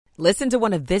Listen to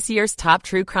one of this year's top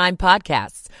true crime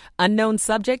podcasts. Unknown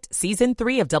Subject, Season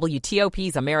 3 of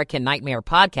WTOP's American Nightmare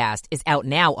podcast is out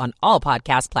now on all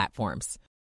podcast platforms.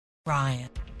 Ryan.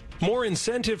 More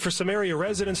incentive for some area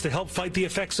residents to help fight the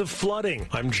effects of flooding.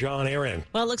 I'm John Aaron.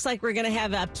 Well, it looks like we're going to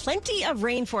have plenty of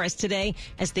rain for us today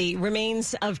as the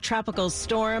remains of Tropical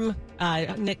Storm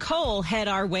Nicole head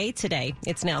our way today.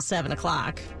 It's now 7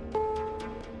 o'clock.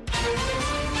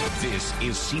 This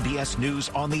is CBS News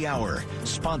on the Hour,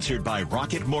 sponsored by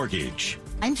Rocket Mortgage.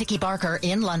 I'm Vicki Barker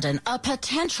in London. A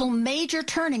potential major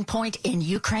turning point in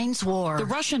Ukraine's war. The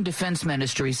Russian Defense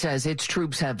Ministry says its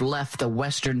troops have left the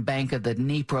western bank of the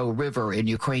Dnipro River in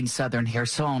Ukraine's southern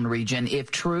Kherson region.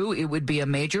 If true, it would be a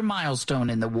major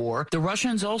milestone in the war. The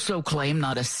Russians also claim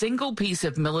not a single piece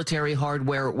of military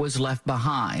hardware was left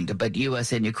behind. But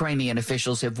U.S. and Ukrainian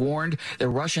officials have warned the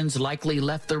Russians likely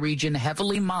left the region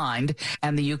heavily mined,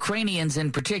 and the Ukrainians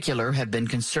in particular have been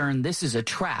concerned this is a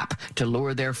trap to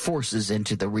lure their forces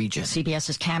into the region.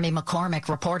 CBS's Cammie McCormick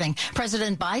reporting.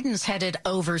 President Biden's headed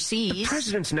overseas. The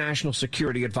president's national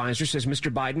security advisor says Mr.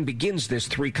 Biden begins this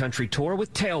three-country tour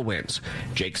with tailwinds.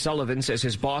 Jake Sullivan says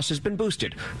his boss has been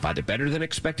boosted by the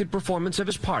better-than-expected performance of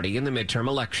his party in the midterm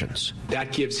elections.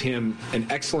 That gives him an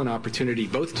excellent opportunity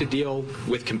both to deal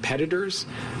with competitors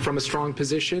from a strong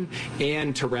position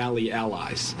and to rally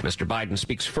allies. Mr. Biden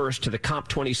speaks first to the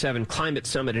COP27 climate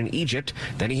summit in Egypt.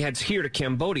 Then he heads here to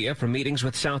Cambodia for meetings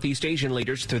with Southeast Asian leaders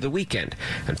through the weekend,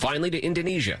 and finally to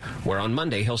Indonesia, where on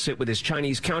Monday he'll sit with his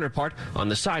Chinese counterpart on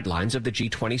the sidelines of the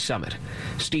G20 summit.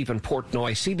 Stephen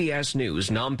Portnoy, CBS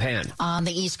News, Phnom Penh. On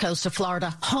the east coast of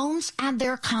Florida, homes and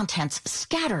their contents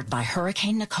scattered by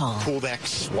Hurricane Nicole. Pool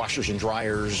decks, washers and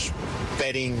dryers,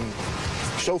 bedding,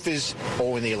 sofas,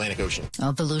 all in the Atlantic Ocean.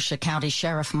 Volusia County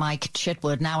Sheriff Mike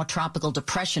Chitwood. Now a tropical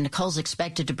depression. Nicole's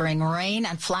expected to bring rain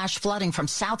and flash flooding from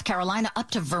South Carolina up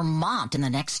to Vermont in the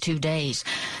next 2 days.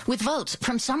 With votes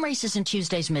from some races in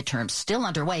Tuesday's midterms still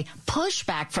underway,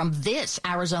 pushback from this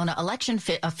Arizona election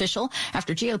official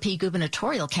after GOP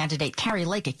gubernatorial candidate Kari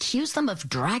Lake accused them of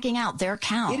dragging out their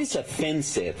count. It is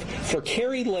offensive for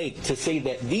Kari Lake to say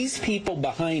that these people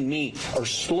behind me are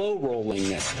slow rolling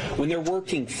this when they're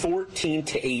working 14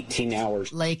 to 18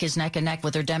 hours. Lake is neck and neck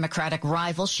with her Democratic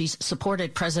rival. She's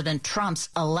supported President Trump's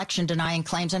election-denying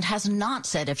claims and has not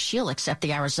said if she'll accept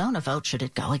the Arizona vote should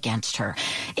it go against her.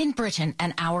 In Britain,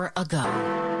 an hour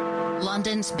ago,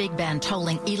 London's Big Ben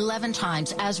tolling 11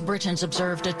 times as Britons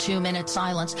observed a 2-minute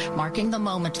silence, marking the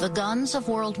moment the guns of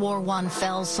World War I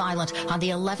fell silent on the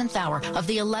 11th hour of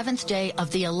the 11th day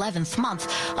of the 11th month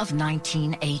of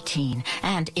 1918.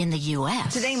 And in the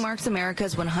U.S., today marks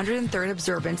America's 103rd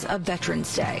observance of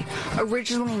Veterans Day,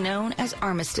 originally known as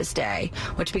Armistice Day,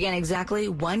 which began exactly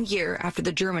 1 year after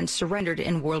the Germans surrendered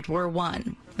in World War I.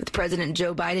 With President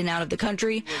Joe Biden out of the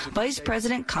country, Vice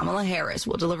President Kamala Harris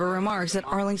will deliver remarks at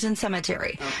Arlington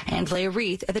Cemetery and lay a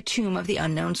wreath at the tomb of the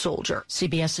unknown soldier.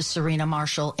 CBS's Serena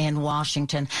Marshall in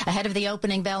Washington. Ahead of the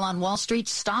opening bell on Wall Street,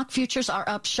 stock futures are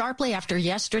up sharply after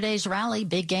yesterday's rally.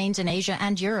 Big gains in Asia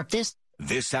and Europe.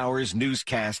 This hour's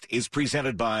newscast is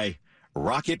presented by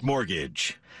Rocket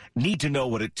Mortgage. Need to know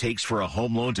what it takes for a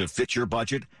home loan to fit your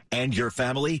budget and your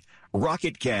family?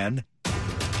 Rocket can.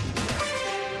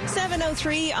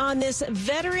 7:03 on this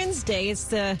Veterans Day. It's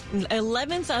the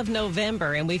 11th of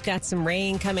November, and we've got some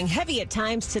rain coming heavy at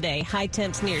times today. High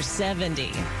temps near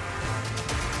 70.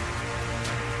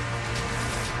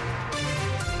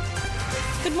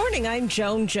 Good morning. I'm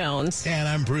Joan Jones. And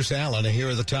I'm Bruce Allen. And here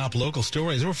are the top local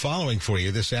stories we're following for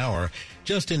you this hour.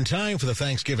 Just in time for the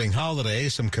Thanksgiving holiday,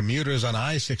 some commuters on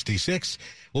I-66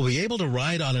 will be able to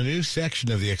ride on a new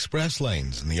section of the express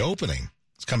lanes in the opening.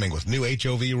 It's coming with new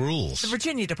HOV rules. The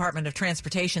Virginia Department of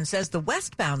Transportation says the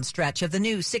westbound stretch of the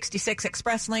new 66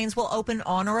 express lanes will open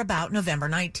on or about November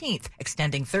 19th,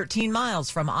 extending 13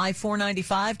 miles from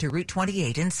I-495 to Route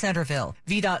 28 in Centerville.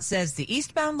 VDOT says the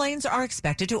eastbound lanes are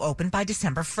expected to open by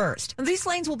December 1st. These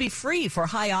lanes will be free for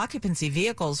high-occupancy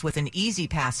vehicles with an Easy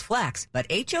Pass Flex,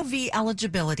 but HOV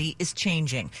eligibility is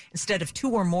changing. Instead of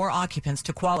 2 or more occupants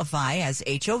to qualify as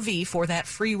HOV for that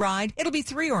free ride, it'll be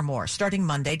 3 or more starting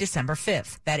Monday, December 5th.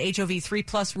 That HOV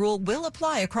 3+ rule will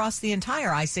apply across the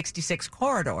entire I-66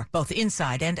 corridor, both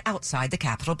inside and outside the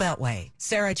Capitol Beltway.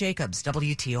 Sarah Jacobs,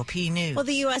 WTOP News. Well,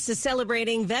 the U.S. is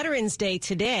celebrating Veterans Day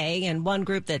today, and one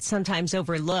group that's sometimes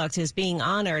overlooked is being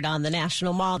honored on the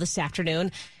National Mall this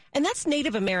afternoon. And that's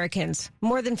Native Americans.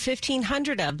 More than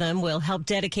 1,500 of them will help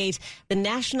dedicate the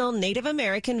National Native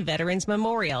American Veterans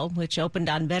Memorial, which opened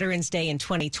on Veterans Day in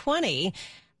 2020.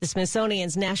 The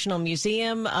Smithsonian's National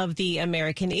Museum of the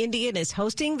American Indian is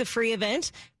hosting the free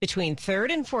event between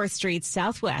 3rd and 4th Streets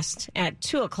Southwest at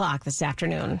 2 o'clock this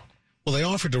afternoon. Well, they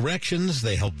offer directions,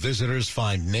 they help visitors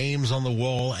find names on the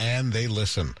wall, and they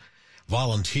listen.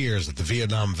 Volunteers at the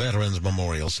Vietnam Veterans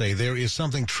Memorial say there is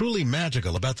something truly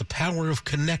magical about the power of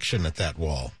connection at that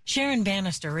wall. Sharon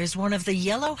Bannister is one of the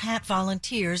Yellow Hat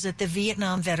volunteers at the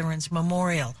Vietnam Veterans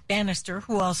Memorial. Bannister,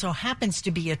 who also happens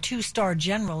to be a 2-star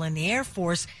general in the Air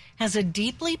Force, has a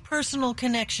deeply personal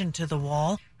connection to the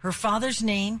wall. Her father's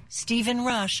name, Stephen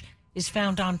Rush, is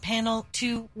found on panel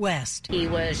 2 West. He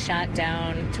was shot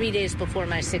down 3 days before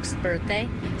my 6th birthday,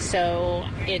 so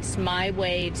it's my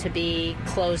way to be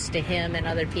close to him and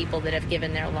other people that have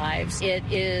given their lives. It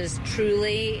is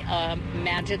truly a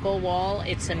magical wall.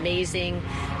 It's amazing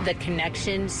the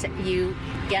connections you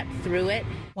get through it.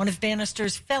 One of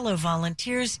Bannister's fellow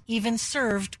volunteers even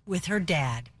served with her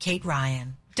dad, Kate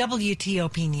Ryan.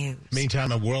 WTOP News.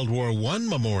 Meantime, a World War I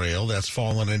memorial that's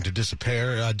fallen into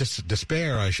despair,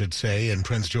 in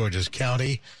Prince George's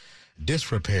County.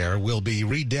 Disrepair will be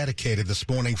rededicated this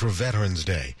morning for Veterans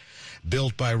Day.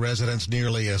 Built by residents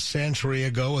nearly a century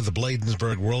ago, the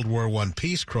Bladensburg World War I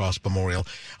Peace Cross Memorial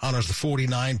honors the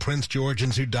 49 Prince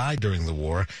Georgians who died during the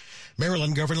war.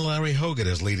 Maryland Governor Larry Hogan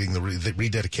is leading the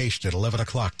rededication at 11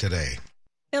 o'clock today.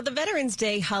 Now, the Veterans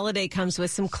Day holiday comes with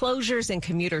some closures and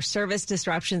commuter service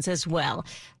disruptions as well.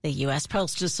 The U.S.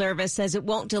 Postal Service says it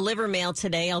won't deliver mail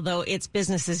today, although it's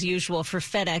business as usual for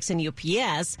FedEx and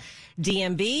UPS.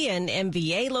 DMV and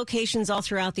MVA locations all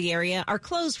throughout the area are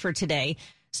closed for today.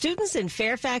 Students in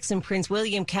Fairfax and Prince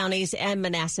William counties and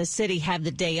Manassas City have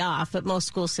the day off, but most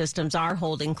school systems are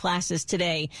holding classes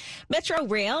today. Metro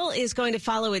Rail is going to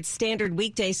follow its standard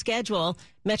weekday schedule.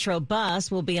 Metro Bus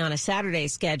will be on a Saturday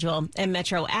schedule, and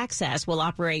Metro Access will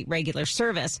operate regular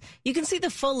service. You can see the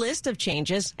full list of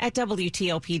changes at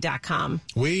WTOP.com.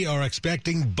 We are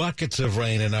expecting buckets of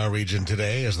rain in our region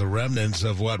today as the remnants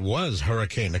of what was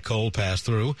Hurricane Nicole pass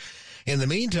through. In the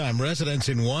meantime, residents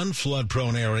in one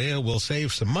flood-prone area will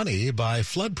save some money by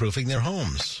flood-proofing their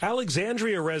homes.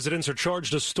 Alexandria residents are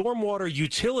charged a stormwater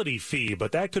utility fee,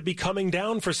 but that could be coming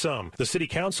down for some. The city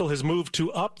council has moved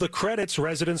to up the credits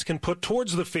residents can put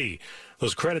towards the fee.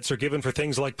 Those credits are given for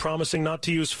things like promising not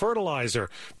to use fertilizer,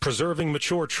 preserving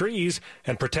mature trees,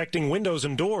 and protecting windows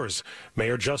and doors.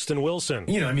 Mayor Justin Wilson.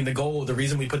 The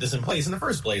reason we put this in place in the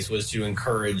first place was to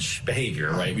encourage behavior,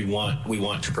 right? We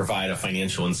want to provide a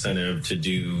financial incentive to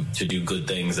do good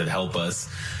things that help us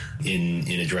in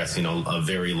addressing a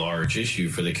very large issue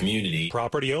for the community.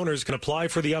 Property owners can apply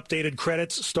for the updated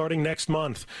credits starting next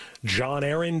month. John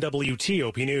Aaron,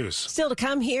 WTOP News. Still to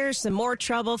come here, some more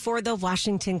trouble for the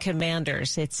Washington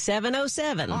Commanders. It's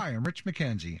 7:07. Hi, I'm Rich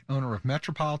McKenzie, owner of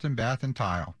Metropolitan Bath and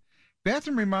Tile.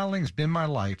 Bathroom remodeling has been my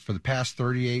life for the past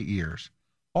 38 years.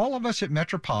 All of us at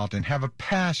Metropolitan have a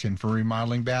passion for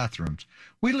remodeling bathrooms.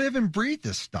 We live and breathe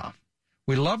this stuff.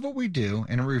 We love what we do,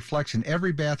 and it reflects in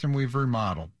every bathroom we've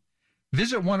remodeled.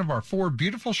 Visit one of our 4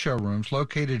 beautiful showrooms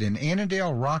located in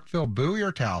Annandale, Rockville, Bowie,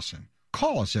 or Towson.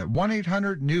 Call us at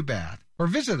 1-800-NEW-BATH or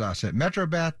visit us at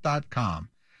metrobath.com.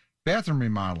 Bathroom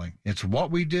remodeling, it's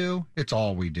what we do, it's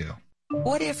all we do.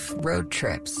 What if road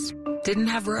trips didn't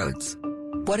have roads?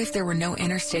 What if there were no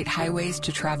interstate highways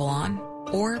to travel on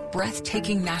or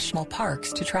breathtaking national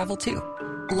parks to travel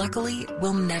to? Luckily,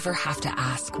 we'll never have to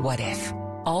ask what if,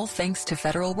 all thanks to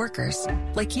federal workers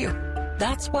like you.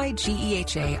 That's why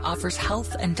GEHA offers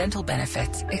health and dental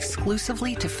benefits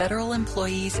exclusively to federal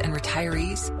employees and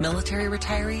retirees, military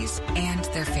retirees, and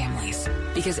their families.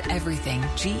 Because everything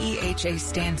GEHA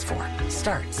stands for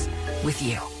starts with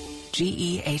you.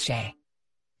 GEHA.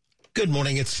 Good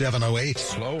morning, it's 7:08.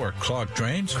 Slow or clogged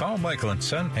drains? Call Michael &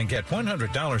 Son and get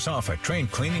 $100 off a drain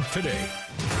cleaning today.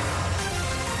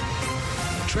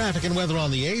 Traffic and weather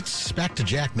on the 8s. Back to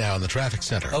Jack now in the traffic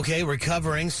center. Okay,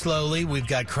 recovering slowly. We've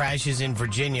got crashes in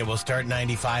Virginia. We'll start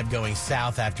 95 going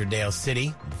south after Dale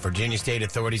City. Virginia State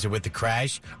authorities are with the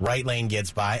crash. Right lane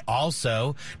gets by.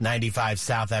 Also, 95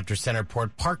 south after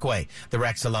Centerport Parkway. The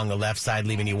wreck's along the left side,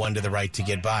 leaving you one to the right to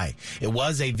get by. It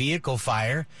was a vehicle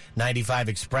fire. 95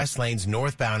 express lanes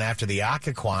northbound after the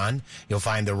Occoquan. You'll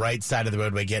find the right side of the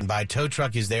roadway getting by. Tow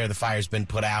truck is there. The fire's been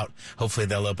put out. Hopefully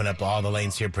they'll open up all the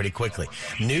lanes here pretty quickly.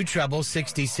 New trouble,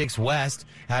 66 west,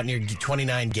 out near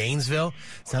 29 Gainesville.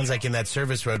 Sounds like in that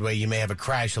service roadway, you may have a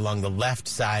crash along the left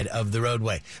side of the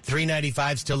roadway.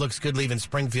 395 still looks good leaving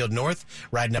Springfield North,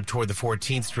 riding up toward the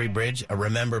 14th Street Bridge.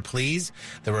 Remember, please,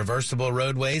 the reversible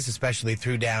roadways, especially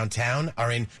through downtown,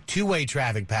 are in two-way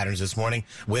traffic patterns this morning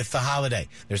with the holiday.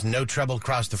 There's no trouble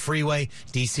across the freeway.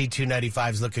 DC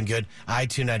 295 is looking good.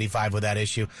 I-295 with that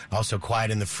issue. Also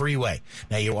quiet in the freeway.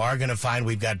 Now, you are going to find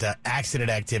we've got accident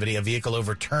activity, a vehicle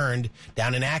overturned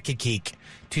down in Accokeek.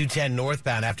 210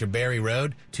 northbound after Berry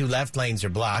Road. 2 left lanes are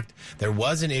blocked. There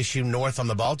was an issue north on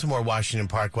the Baltimore-Washington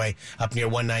Parkway up near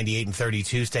 198 and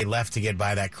 32. Stay left to get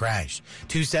by that crash.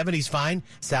 270's fine.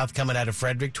 South coming out of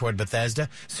Frederick toward Bethesda.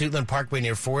 Suitland Parkway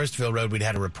near Forestville Road, we'd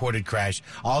had a reported crash.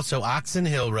 Also, Oxon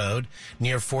Hill Road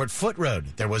near Fort Foote Road,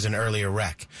 there was an earlier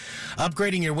wreck.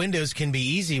 Upgrading your windows can be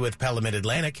easy with Pella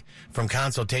Mid-Atlantic. From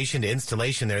consultation to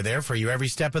installation, they're there for you every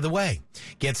step of the way.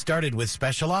 Get started with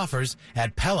special offers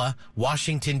at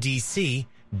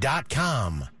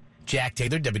PellaWashingtonDC.com. Jack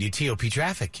Taylor, WTOP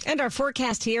Traffic. And our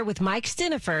forecast here with Mike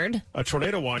Stiniford. A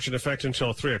tornado watch in effect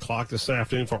until 3 o'clock this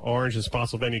afternoon for Orange and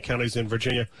Spotsylvania counties in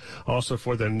Virginia, also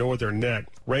for the northern neck.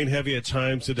 Rain heavy at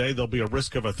times today. There'll be a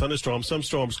risk of a thunderstorm. Some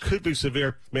storms could be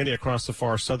severe, many across the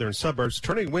far southern suburbs.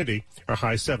 Turning windy, our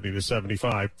high 70 to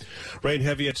 75. Rain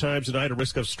heavy at times tonight, a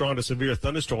risk of strong to severe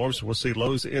thunderstorms. We'll see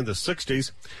lows in the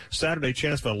 60s. Saturday,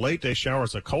 chance for a late day shower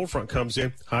as a cold front comes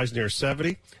in. Highs near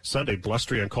 70. Sunday,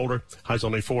 blustery and colder. Highs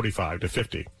only 45 to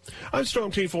 50. I'm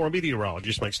Storm Team 4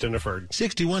 meteorologist Mike Stiniford.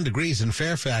 61 degrees in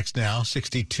Fairfax now,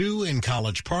 62 in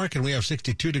College Park, and we have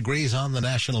 62 degrees on the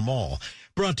National Mall.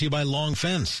 Brought to you by Long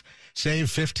Fence. Save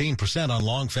 15% on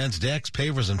Long Fence decks,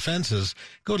 pavers, and fences.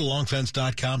 Go to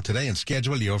longfence.com today and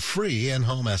schedule your free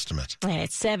in-home estimate.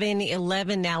 It's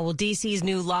 7:11 now. Well, D.C.'s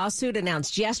new lawsuit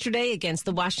announced yesterday against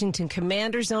the Washington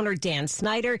Commanders owner Dan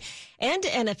Snyder and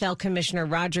NFL Commissioner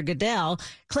Roger Goodell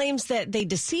claims that they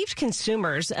deceived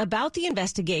consumers about the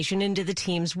investigation into the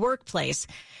team's workplace.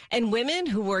 And women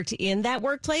who worked in that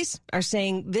workplace are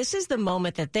saying this is the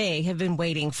moment that they have been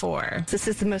waiting for. This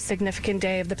is the most significant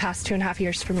day of the past 2.5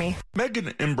 years for me.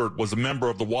 Megan Imbert was a member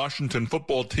of the Washington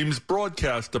football team's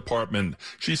broadcast department.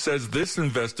 She says this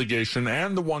investigation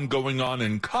and the one going on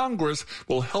in Congress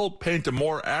will help paint a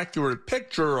more accurate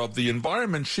picture of the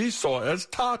environment she saw as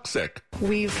toxic.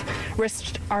 We've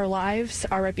risked our lives,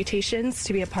 our reputations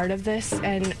to be a part of this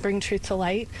and bring truth to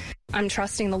light. I'm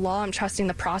trusting the law. I'm trusting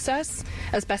the process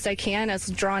as best I can, as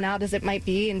drawn out as it might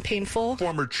be and painful.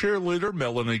 Former cheerleader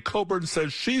Melanie Coburn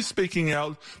says she's speaking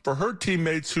out for her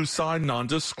teammates who signed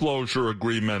non-disclosure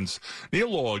agreements. Neil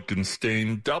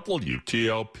Augenstein,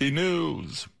 WTOP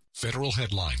News. Federal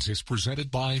Headlines is presented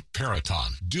by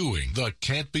Peraton, doing the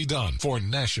can't be done for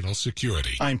national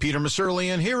security. I'm Peter Masurley,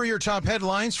 and here are your top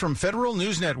headlines from Federal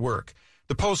News Network.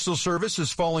 The Postal Service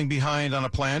is falling behind on a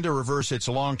plan to reverse its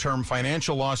long-term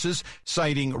financial losses,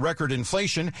 citing record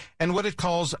inflation and what it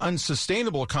calls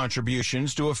unsustainable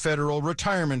contributions to a federal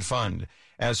retirement fund.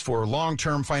 As for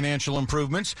long-term financial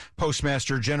improvements,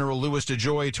 Postmaster General Louis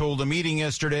DeJoy told a meeting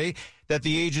yesterday that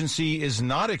the agency is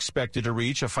not expected to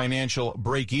reach a financial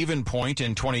break-even point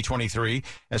in 2023,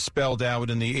 as spelled out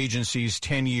in the agency's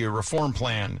 10-year reform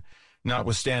plan.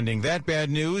 Notwithstanding that bad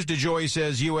news, DeJoy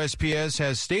says USPS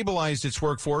has stabilized its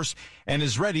workforce and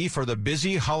is ready for the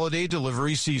busy holiday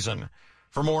delivery season.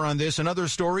 For more on this and other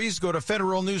stories, go to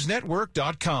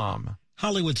federalnewsnetwork.com.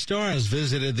 Hollywood stars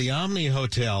visited the Omni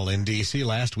Hotel in D.C.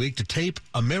 last week to tape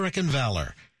American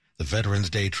Valor. The Veterans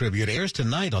Day tribute airs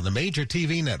tonight on the major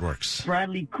TV networks.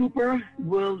 Bradley Cooper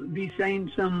will be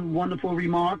saying some wonderful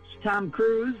remarks. Tom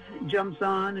Cruise jumps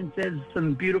on and says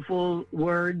some beautiful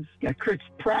words. Got Chris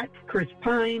Pratt, Chris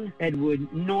Pine,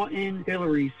 Edward Norton,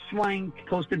 Hilary Swank,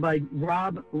 hosted by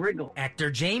Rob Riggle.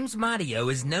 Actor James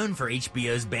Madio is known for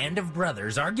HBO's Band of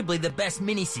Brothers, arguably the best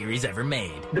miniseries ever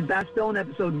made. The Bastogne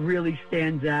episode really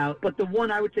stands out, but the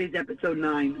one I would say is episode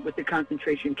 9 with the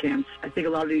concentration camps. I think a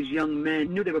lot of these young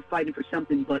men knew they were fighting for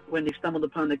something, but when they stumbled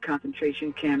upon the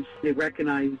concentration camps, they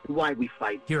recognized why we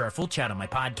fight. Hear our full chat on my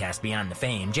podcast, Beyond the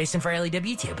Fame. Jason Fraley,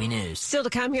 WTOP News. Still to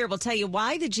come here, we'll tell you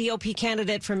why the GOP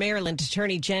candidate for Maryland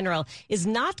Attorney General is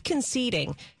not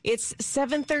conceding. It's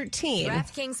 7:13.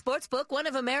 DraftKings Sportsbook, one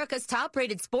of America's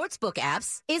top-rated sportsbook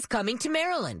apps, is coming to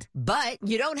Maryland. But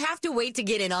you don't have to wait to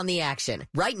get in on the action.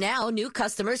 Right now, new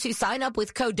customers who sign up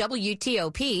with code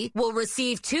WTOP will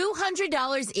receive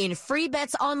 $200 in free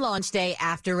bets on launch day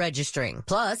after registering.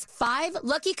 Plus, 5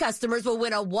 lucky customers will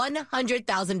win a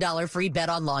 $100,000 free bet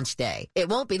on launch day. It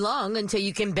won't be long until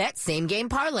you can bet same-game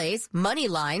parlays, money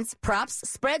lines, props,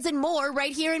 spreads, and more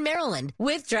right here in Maryland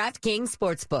with DraftKings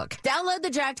Sportsbook. Download the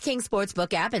DraftKings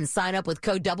Sportsbook app and sign up with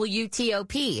code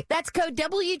WTOP. That's code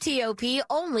WTOP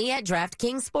only at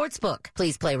DraftKings Sportsbook.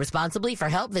 Please play responsibly. For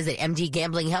help, visit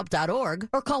mdgamblinghelp.org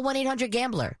or call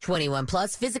 1-800-GAMBLER. 21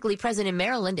 plus, physically present in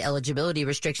Maryland. Eligibility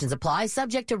restrictions apply,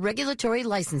 subject to regulatory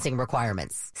licensing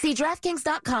requirements. See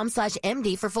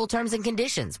DraftKings.com/MD for full terms and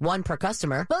conditions. 1 per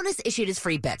customer. Bonus issued as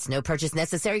free bets. No purchase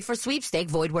necessary for sweepstake.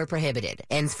 Void where prohibited.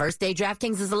 Ends first day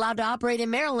DraftKings is allowed to operate in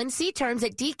Maryland. See terms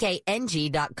at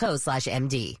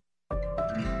dkng.co/MD.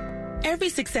 Every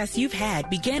success you've had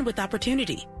began with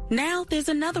opportunity. Now there's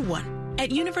another one.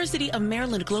 At University of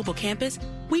Maryland Global Campus,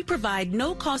 we provide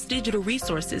no-cost digital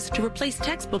resources to replace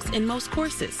textbooks in most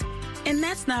courses. And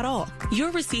that's not all.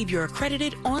 You'll receive your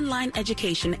accredited online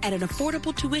education at an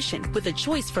affordable tuition with a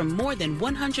choice from more than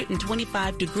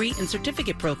 125 degree and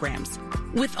certificate programs.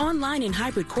 With online and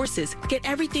hybrid courses, get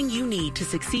everything you need to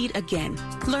succeed again.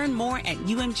 Learn more at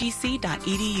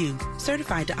umgc.edu.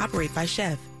 Certified to operate by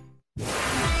Chev.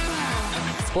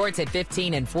 Sports at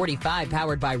 15 and 45,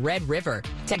 powered by Red River.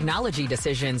 Technology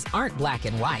decisions aren't black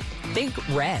and white. Think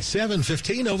red.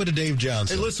 7:15, over to Dave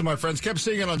Johnson. Hey, listen, my friends, kept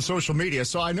seeing it on social media,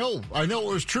 so I know it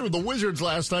was true. The Wizards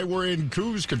last night were in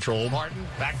Kuz control. Martin,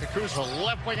 back to Kuzma,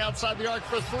 left wing outside the arc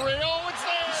for 3. Oh, it's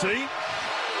there! See?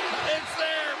 It's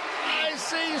there! I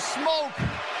see smoke!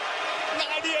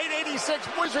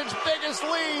 98-86, Wizards' biggest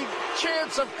lead.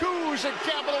 Chance of Kuz at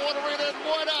Capital One Arena, and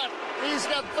why not? He's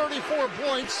got 34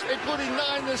 points, including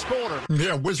 9 this quarter.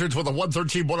 Yeah, Wizards with a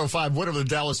 113-105 win over the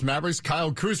Dallas Mavericks.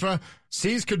 Kyle Kuzma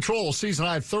seized control, season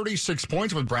high 36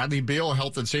 points with Bradley Beal,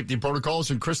 health and safety protocols,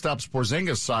 and Kristaps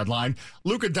Porzingis sideline.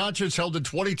 Luka Doncic held to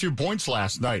 22 points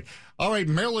last night. All right,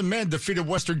 Maryland men defeated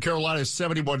Western Carolina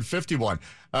 71-51.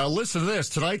 Listen to this.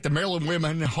 Tonight, the Maryland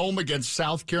women home against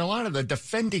South Carolina, the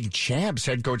defending champs,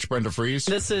 head coach Brenda Frese.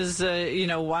 This is,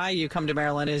 why you come to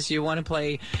Maryland is you want to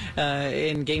play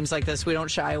in games like this. We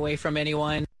don't shy away from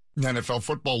anyone. NFL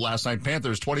football last night,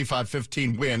 Panthers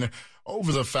 25-15 win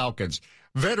over the Falcons.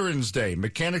 Veterans Day,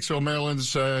 Mechanicsville,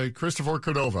 Maryland's Christopher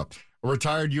Cordova, a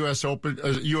retired U.S.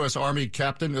 Army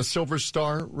captain, a Silver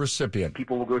Star recipient.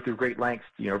 People will go through great lengths,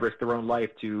 risk their own life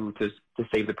to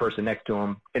save the person next to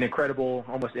them. An incredible,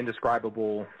 almost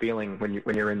indescribable feeling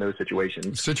when you're in those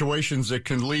situations. Situations that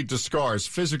can lead to scars,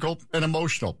 physical and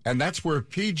emotional. And that's where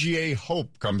PGA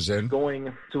Hope comes in.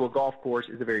 Going to a golf course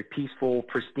is a very peaceful,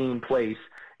 pristine place,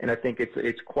 and I think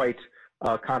it's quite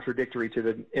contradictory to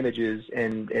the images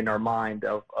in our mind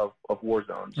of war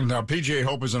zones. Now, PGA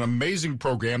Hope is an amazing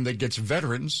program that gets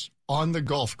veterans on the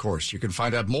golf course. You can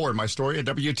find out more in my story at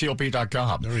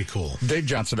WTOP.com. Very cool. Dave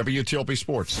Johnson, WTOP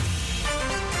Sports.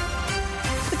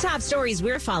 The top stories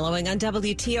we're following on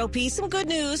WTOP. Some good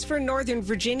news for Northern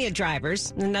Virginia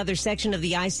drivers. Another section of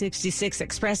the I-66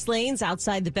 express lanes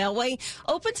outside the Beltway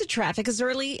open to traffic as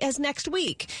early as next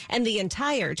week. And the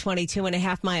entire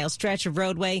 22.5-mile stretch of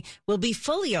roadway will be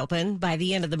fully open by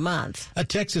the end of the month. A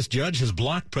Texas judge has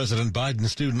blocked President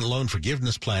Biden's student loan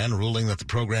forgiveness plan, ruling that the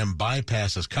program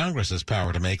bypasses Congress's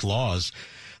power to make laws.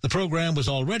 The program was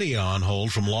already on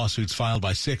hold from lawsuits filed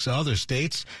by 6 other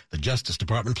states. The Justice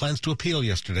Department plans to appeal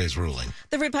yesterday's ruling.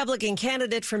 The Republican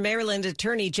candidate for Maryland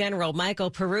Attorney General Michael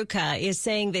Peroutka is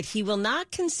saying that he will not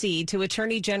concede to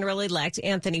Attorney General-elect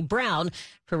Anthony Brown.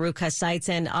 Peroutka cites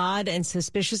an odd and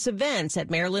suspicious events at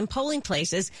Maryland polling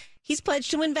places he's pledged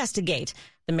to investigate.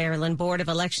 The Maryland Board of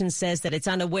Elections says that it's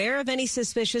unaware of any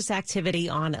suspicious activity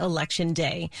on Election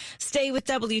Day. Stay with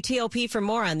WTOP for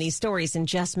more on these stories in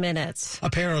just minutes. A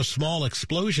pair of small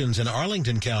explosions in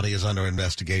Arlington County is under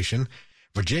investigation.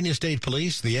 Virginia State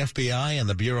Police, the FBI, and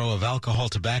the Bureau of Alcohol,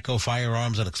 Tobacco,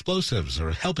 Firearms, and Explosives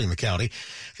are helping the county.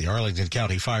 The Arlington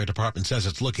County Fire Department says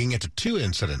it's looking into 2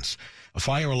 incidents, a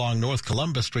fire along North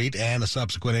Columbus Street and a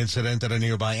subsequent incident at a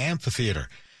nearby amphitheater.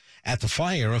 At the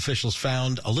fire, officials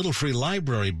found a Little Free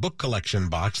Library book collection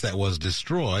box that was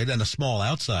destroyed and a small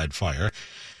outside fire.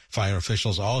 Fire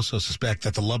officials also suspect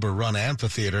that the Lubber Run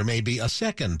Amphitheater may be a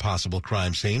second possible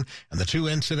crime scene, and the 2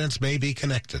 incidents may be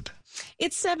connected.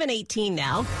 It's 7:18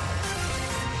 now.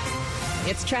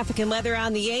 It's traffic and weather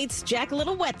on the 8th. Jack, a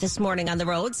little wet this morning on the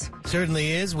roads.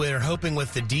 Certainly is. We're hoping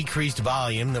with the decreased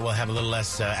volume that we'll have a little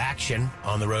less action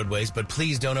on the roadways, but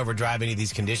please don't overdrive any of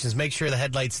these conditions. Make sure the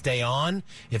headlights stay on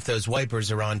if those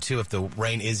wipers are on, too, if the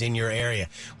rain is in your area.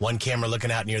 One camera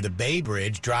looking out near the Bay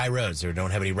Bridge, dry roads. There don't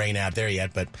have any rain out there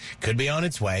yet, but could be on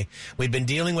its way. We've been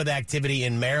dealing with activity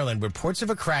in Maryland. Reports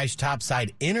of a crash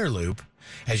topside inner loop.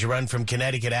 As you run from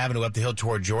Connecticut Avenue up the hill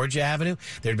toward Georgia Avenue,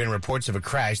 there had been reports of a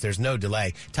crash. There's no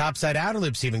delay. Topside outer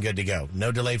loop's even good to go.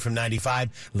 No delay from 95.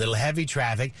 Little heavy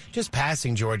traffic, just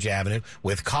passing Georgia Avenue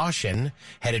with caution,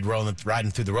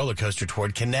 riding through the roller coaster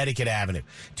toward Connecticut Avenue.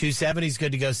 270's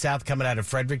good to go south coming out of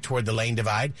Frederick toward the lane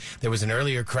divide. There was an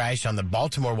earlier crash on the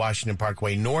Baltimore-Washington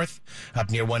Parkway north, up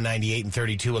near 198 and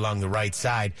 32 along the right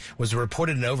side. Was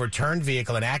reported an overturned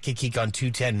vehicle in Accokeek on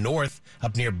 210 north,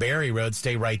 up near Berry Road.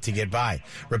 Stay right to get by. by.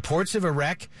 Reports of a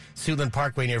wreck, Suitland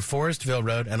Parkway near Forestville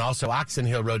Road, and also Oxon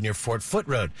Hill Road near Fort Foote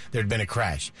Road. There had been a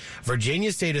crash.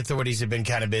 Virginia state authorities have been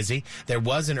kind of busy. There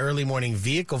was an early morning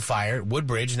vehicle fire at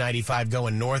Woodbridge, 95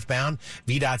 going northbound.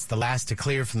 VDOT's the last to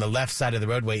clear from the left side of the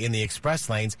roadway in the express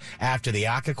lanes after the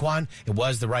Occoquan. It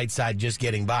was the right side just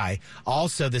getting by.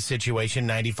 Also the situation,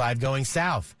 95 going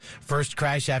south. First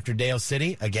crash after Dale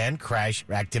City. Again, crash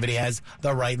activity has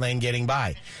the right lane getting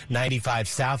by. 95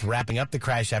 south wrapping up the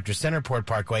crash after Centerport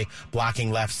Parkway,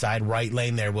 blocking left side. Right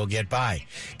lane there will get by.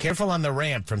 Careful on the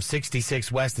ramp from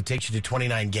 66 west that takes you to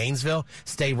 29 Gainesville.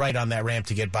 Stay right on that ramp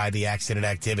to get by the accident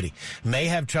activity. May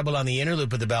have trouble on the inner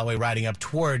loop of the Beltway riding up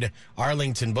toward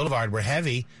Arlington Boulevard. We're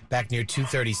heavy back near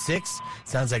 236.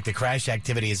 Sounds like the crash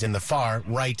activity is in the far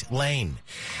right lane.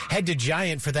 Head to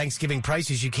Giant for Thanksgiving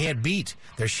prices you can't beat.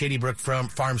 Their Shady Brook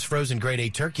Farms frozen grade A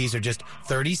turkeys are just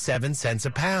 37 cents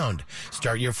a pound.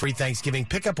 Start your free Thanksgiving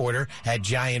pickup order at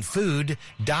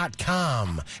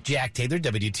giantfood.com. Jack Taylor,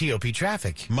 WTOP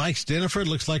Traffic. Mike Stiniford,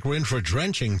 looks like we're in for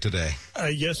drenching today.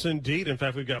 Yes, indeed. In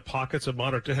fact, we've got pockets of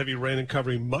moderate to heavy rain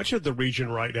covering much of the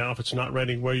region right now. If it's not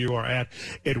raining where you are at,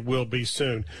 it will be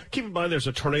soon. Keep in mind there's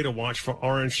a tornado watch for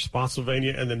Orange,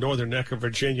 Spotsylvania, and the northern neck of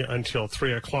Virginia until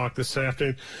 3 o'clock this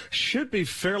afternoon. Should be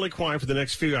fairly quiet for the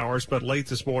next few hours, but late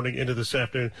this morning into this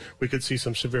afternoon, we could see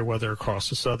some severe weather across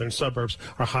the southern suburbs.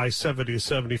 Our high 70 to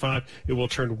 75. It will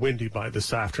turn windy by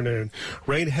this afternoon.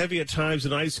 Rain heavy at times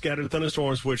and ice scattered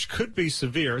thunderstorms, which could be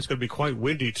severe. It's going to be quite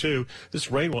windy, too.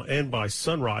 This rain will end by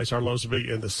sunrise. Our lows will be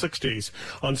in the 60s.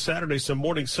 On Saturday, some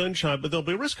morning sunshine, but there'll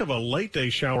be a risk of a late day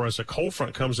shower as a cold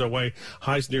front comes our way.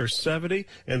 Highs near 70.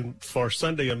 And for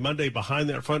Sunday and Monday, behind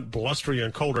that front, blustery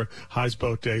and colder. Highs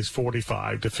both days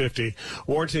 45 to 50.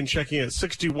 Warrenton checking at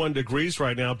 61 degrees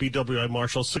right now. BWI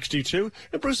Marshall 62.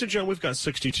 And Bruce and Joan, we've got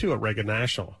 62 at Reagan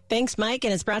National. Thanks, Mike.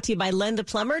 And it's brought to you by Lenda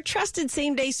Plumber. Trusted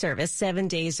same-day service 7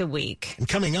 days a week. And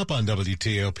coming up on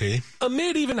WTOP.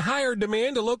 Amid even higher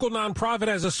demand, a local nonprofit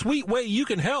has a sweet way you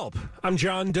can help. I'm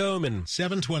John Doman.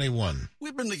 721.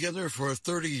 We've been together for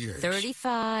 30 years.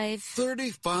 35.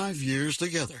 35 years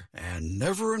together. And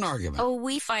never an argument. Oh,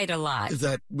 we fight a lot.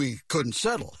 That we couldn't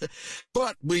settle.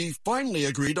 But we finally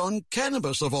agreed on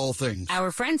cannabis, of all things.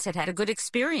 Our friends had a good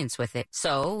experience with it,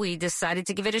 so we decided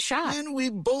to give it a shot. And we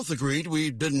both agreed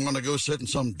we didn't want to go sit in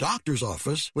some doctor's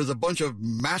office with a bunch of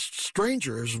masked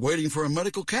strangers waiting for a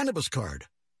medical cannabis card.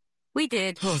 We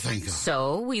did. Oh, thank God.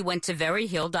 So we went to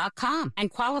veryhill.com and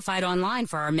qualified online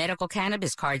for our medical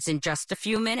cannabis cards in just a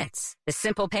few minutes. The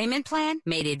simple payment plan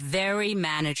made it very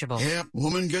manageable. Yeah,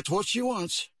 woman gets what she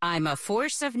wants. I'm a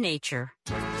force of nature.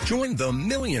 Join the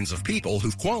millions of people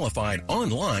who've qualified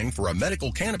online for a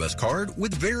medical cannabis card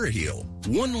with VeriHeal.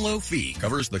 One low fee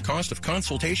covers the cost of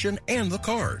consultation and the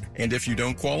card. And if you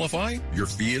don't qualify, your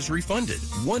fee is refunded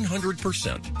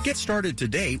 100%. Get started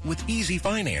today with easy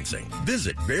financing.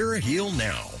 Visit VeriHeal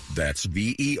now. That's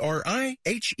VeriHeal.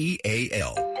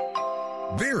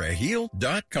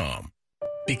 VeriHeal.com.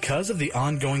 Because of the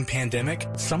ongoing pandemic,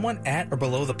 someone at or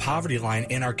below the poverty line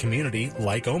in our community,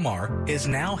 like Omar, is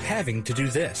now having to do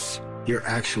this. You're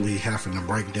actually having to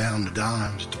break down the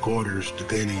dimes, the quarters, the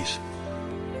pennies,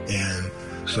 and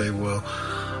say, well,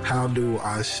 how do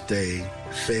I stay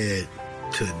fed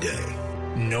today?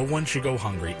 No one should go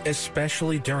hungry,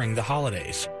 especially during the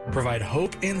holidays. Provide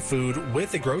hope and food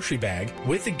with a grocery bag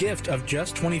with a gift of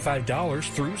just $25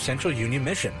 through Central Union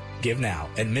Mission. Give now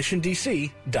at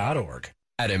missiondc.org.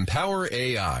 At Empower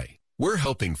AI, we're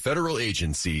helping federal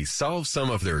agencies solve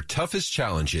some of their toughest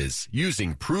challenges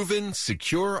using proven,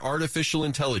 secure artificial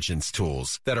intelligence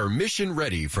tools that are mission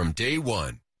ready from day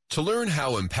one. To learn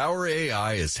how Empower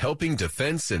AI is helping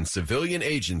defense and civilian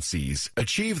agencies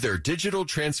achieve their digital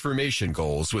transformation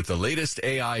goals with the latest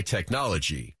AI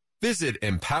technology, visit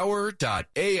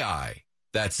empower.ai.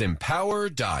 That's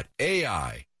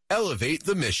empower.ai. Elevate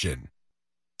the mission.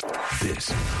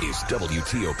 This is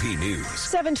WTOP News.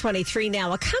 7:23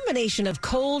 now. A combination of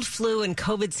cold, flu, and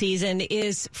COVID season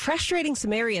is frustrating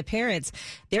some area parents.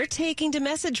 They're taking to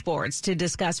message boards to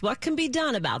discuss what can be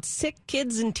done about sick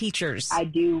kids and teachers. I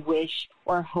do wish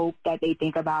or hope that they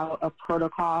think about a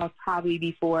protocol probably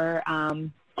before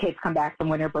kids come back from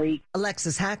winter break.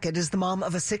 Alexis Hackett is the mom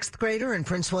of a 6th grader in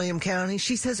Prince William County.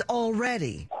 She says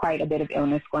already quite a bit of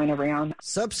illness going around.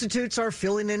 Substitutes are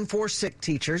filling in for sick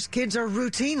teachers. Kids are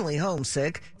routinely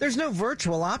homesick. There's no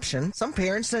virtual option. Some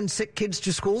parents send sick kids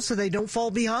to school so they don't fall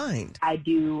behind. I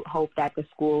do hope that the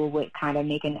school would kind of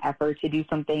make an effort to do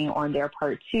something on their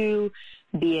part too,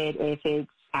 be it if it's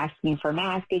asking for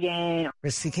masks again.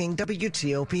 Christy King,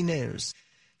 WTOP News.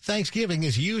 Thanksgiving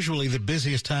is usually the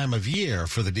busiest time of year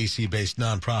for the D.C.-based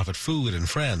nonprofit Food and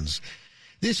Friends.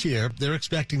 This year, they're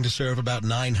expecting to serve about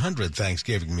 900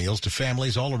 Thanksgiving meals to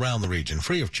families all around the region,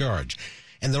 free of charge.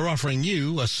 And they're offering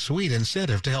you a sweet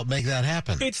incentive to help make that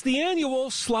happen. It's the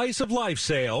annual Slice of Life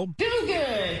sale. Do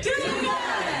good. Do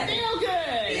good. Feel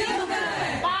good. Feel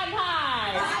good. Buy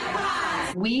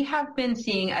pies. We have been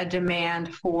seeing a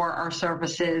demand for our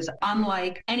services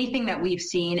unlike anything that we've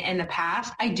seen in the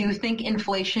past. I do think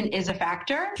inflation is a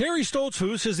factor. Carrie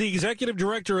Stoltzfus is the executive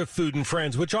director of Food and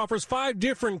Friends, which offers 5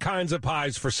 different kinds of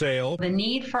pies for sale. The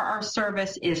need for our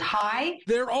service is high.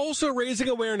 They're also raising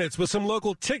awareness with some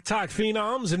local TikTok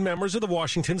phenoms and members of the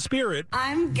Washington Spirit.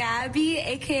 I'm Gabby,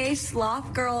 a.k.a.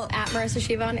 Sloth Girl, at Marissa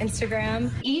Shiva on Instagram.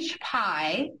 Each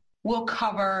pie will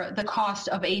cover the cost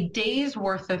of a day's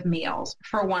worth of meals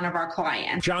for one of our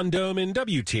clients. John Doman,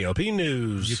 WTOP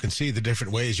News. You can see the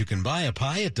different ways you can buy a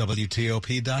pie at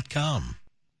WTOP.com.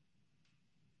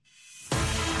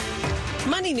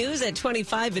 Money news at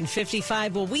 25 and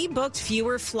 55. Well, we booked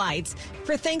fewer flights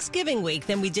for Thanksgiving week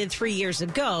than we did 3 years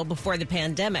ago before the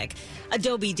pandemic.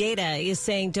 Adobe data is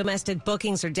saying domestic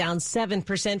bookings are down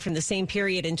 7% from the same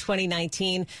period in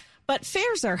 2019. But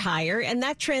fares are higher, and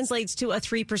that translates to a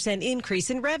 3% increase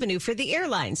in revenue for the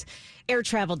airlines. Air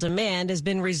travel demand has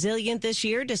been resilient this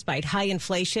year despite high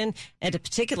inflation and a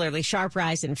particularly sharp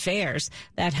rise in fares.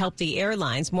 That helped the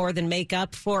airlines more than make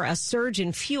up for a surge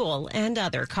in fuel and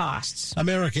other costs.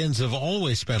 Americans have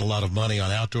always spent a lot of money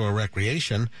on outdoor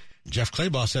recreation. Jeff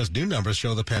Claybaugh says new numbers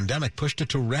show the pandemic pushed it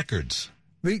to records.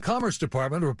 The Commerce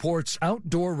Department reports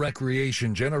outdoor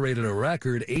recreation generated a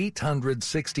record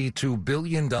 $862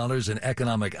 billion in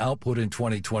economic output in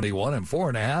 2021 and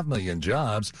 4.5 million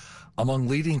jobs. Among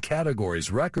leading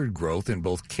categories, record growth in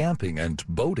both camping and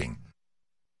boating.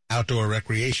 Outdoor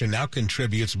recreation now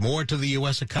contributes more to the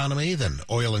U.S. economy than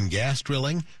oil and gas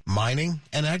drilling, mining,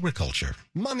 and agriculture.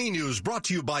 Money News brought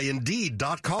to you by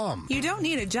Indeed.com. You don't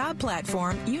need a job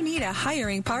platform. You need a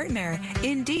hiring partner.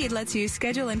 Indeed lets you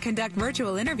schedule and conduct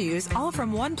virtual interviews all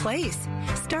from one place.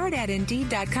 Start at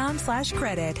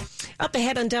Indeed.com/credit. Up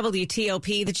ahead on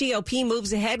WTOP, the GOP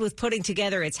moves ahead with putting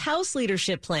together its House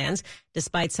leadership plans,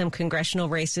 despite some congressional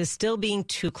races still being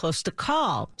too close to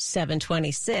call.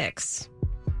 726.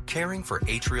 Caring for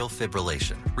atrial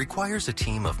fibrillation requires a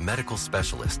team of medical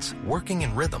specialists working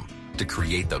in rhythm to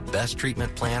create the best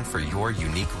treatment plan for your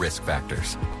unique risk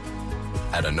factors.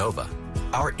 At Inova,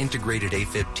 our integrated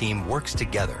AFib team works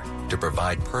together to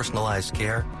provide personalized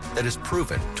care that is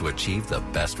proven to achieve the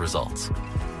best results.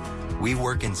 We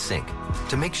work in sync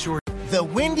to make sure the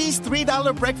Wendy's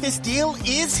 $3 breakfast deal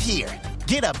is here.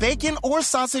 Get a bacon or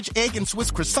sausage, egg, and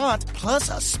Swiss croissant, plus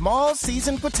a small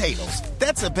seasoned potatoes.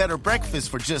 That's a better breakfast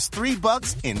for just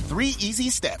 $3 in 3 easy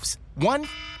steps. 1,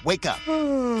 wake up.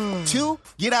 2,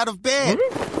 get out of bed.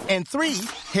 And 3,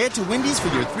 head to Wendy's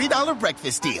for your $3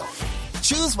 breakfast deal.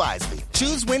 Choose wisely.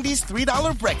 Choose Wendy's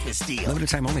 $3 breakfast deal. Limited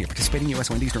time only. Participating U.S.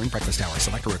 Wendy's during breakfast hours.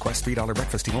 Select a request $3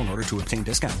 breakfast deal in order to obtain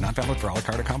discount. Not valid for a la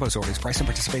carte or combos orders. Price and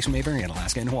participation may vary in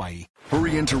Alaska and Hawaii.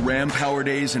 Hurry into Ram Power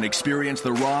Days and experience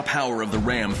the raw power of the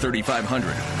Ram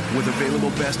 3500. With available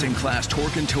best-in-class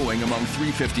torque and towing among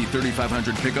 350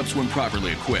 3500 pickups when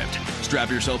properly equipped.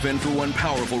 Strap yourself in for one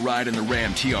powerful ride in the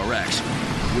Ram TRX.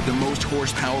 With the most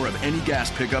horsepower of any gas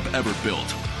pickup ever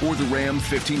built. Or the Ram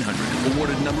 1500,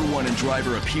 awarded #1 in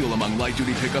driver appeal among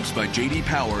light-duty pickups by J.D.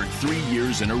 Power 3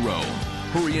 years in a row.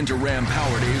 Hurry into Ram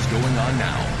Power Days going on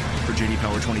now. For J.D.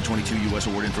 Power 2022 U.S.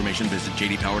 award information, visit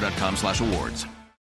jdpower.com/awards.